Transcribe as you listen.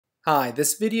Hi,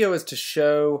 this video is to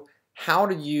show how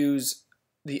to use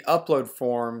the upload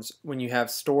forms when you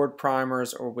have stored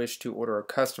primers or wish to order a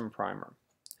custom primer.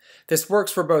 This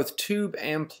works for both tube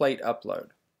and plate upload.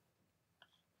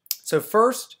 So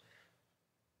first,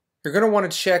 you're going to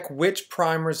want to check which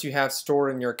primers you have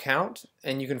stored in your account,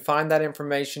 and you can find that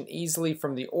information easily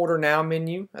from the Order Now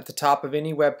menu at the top of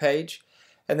any web page,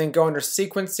 and then go under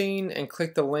Sequencing and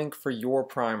click the link for your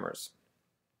primers.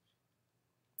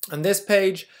 On this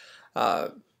page,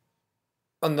 on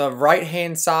the right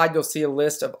hand side, you'll see a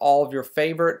list of all of your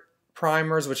favorite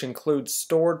primers, which includes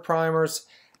stored primers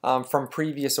from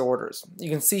previous orders. You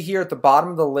can see here at the bottom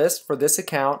of the list for this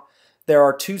account, there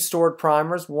are two stored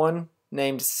primers, one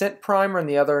named Scent Primer and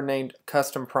the other named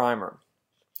Custom Primer.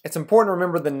 It's important to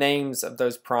remember the names of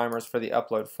those primers for the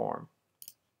upload form.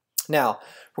 Now,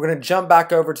 we're going to jump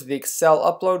back over to the Excel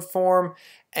upload form,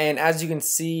 and as you can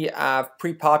see, I've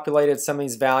pre-populated some of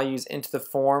these values into the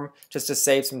form just to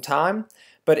save some time.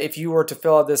 But if you were to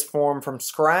fill out this form from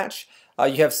scratch,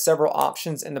 you have several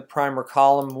options in the primer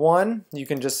column. One, you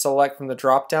can just select from the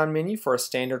drop-down menu for a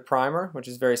standard primer, which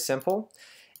is very simple.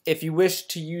 If you wish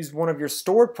to use one of your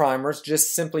stored primers,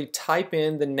 just simply type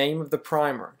in the name of the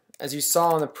primer. As you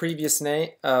saw on the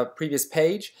previous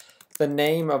page, the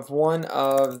name of one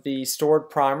of the stored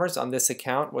primers on this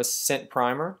account was Scent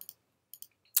Primer.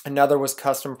 Another was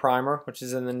Custom Primer, which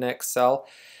is in the next cell.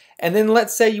 And then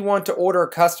let's say you want to order a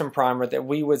custom primer that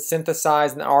we would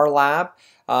synthesize in our lab.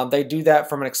 They do that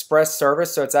from an express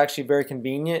service, so it's actually very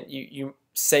convenient. You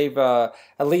save at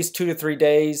least 2 to 3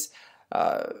 days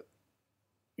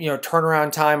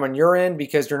turnaround time on your end,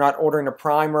 because you're not ordering a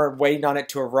primer, waiting on it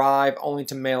to arrive, only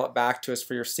to mail it back to us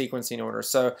for your sequencing order.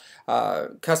 So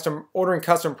ordering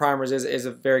custom primers is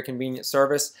a very convenient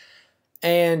service.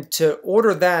 And to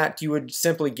order that, you would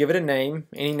simply give it a name,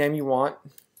 any name you want.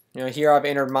 Here I've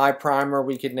entered my primer.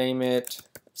 We could name it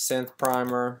Synth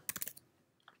Primer,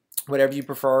 whatever you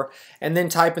prefer, and then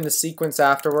type in the sequence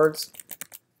afterwards.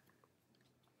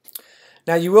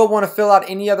 Now you will want to fill out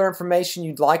any other information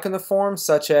you'd like on the form,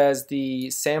 such as the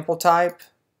sample type,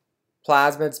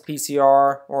 plasmids,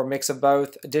 PCR, or a mix of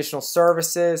both, additional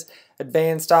services,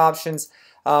 advanced options.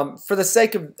 For the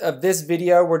sake of this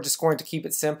video, we're just going to keep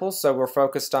it simple, so we're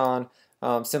focused on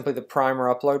simply the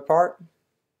primer upload part.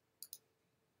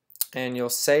 And you'll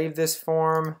save this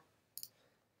form.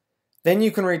 Then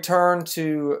you can return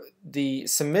to the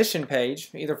submission page,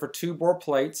 either for tube or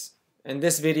plates. In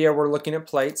this video, we're looking at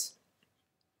plates.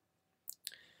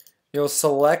 You'll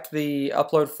select the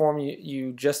upload form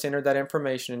you just entered that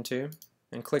information into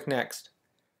and click Next.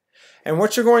 And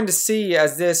what you're going to see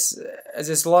as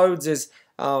this loads is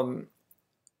in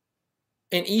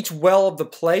each well of the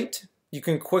plate, you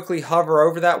can quickly hover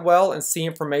over that well and see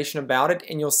information about it,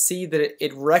 and you'll see that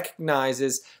it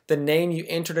recognizes the name you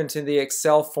entered into the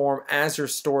Excel form as your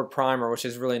stored primer, which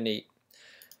is really neat.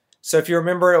 So if you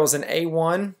remember, it was an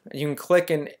A1. You can click,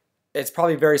 and it's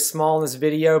probably very small in this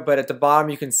video, but at the bottom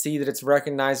you can see that it's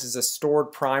recognized as a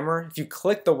stored primer. If you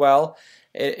click the well,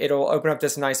 it'll open up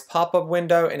this nice pop-up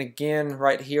window, and again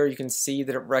right here you can see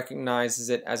that it recognizes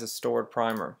it as a stored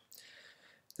primer.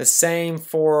 The same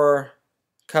for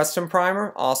Custom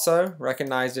Primer, also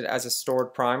recognized it as a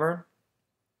stored primer.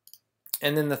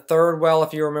 And then the third well,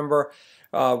 if you remember,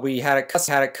 we had a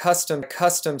custom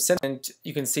synth, and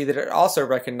you can see that it also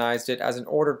recognized it as an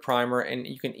ordered primer, and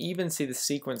you can even see the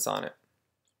sequence on it.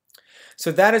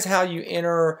 So that is how you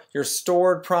enter your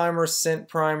stored primers, scent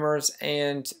primers,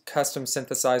 and custom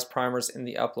synthesized primers in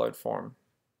the upload form.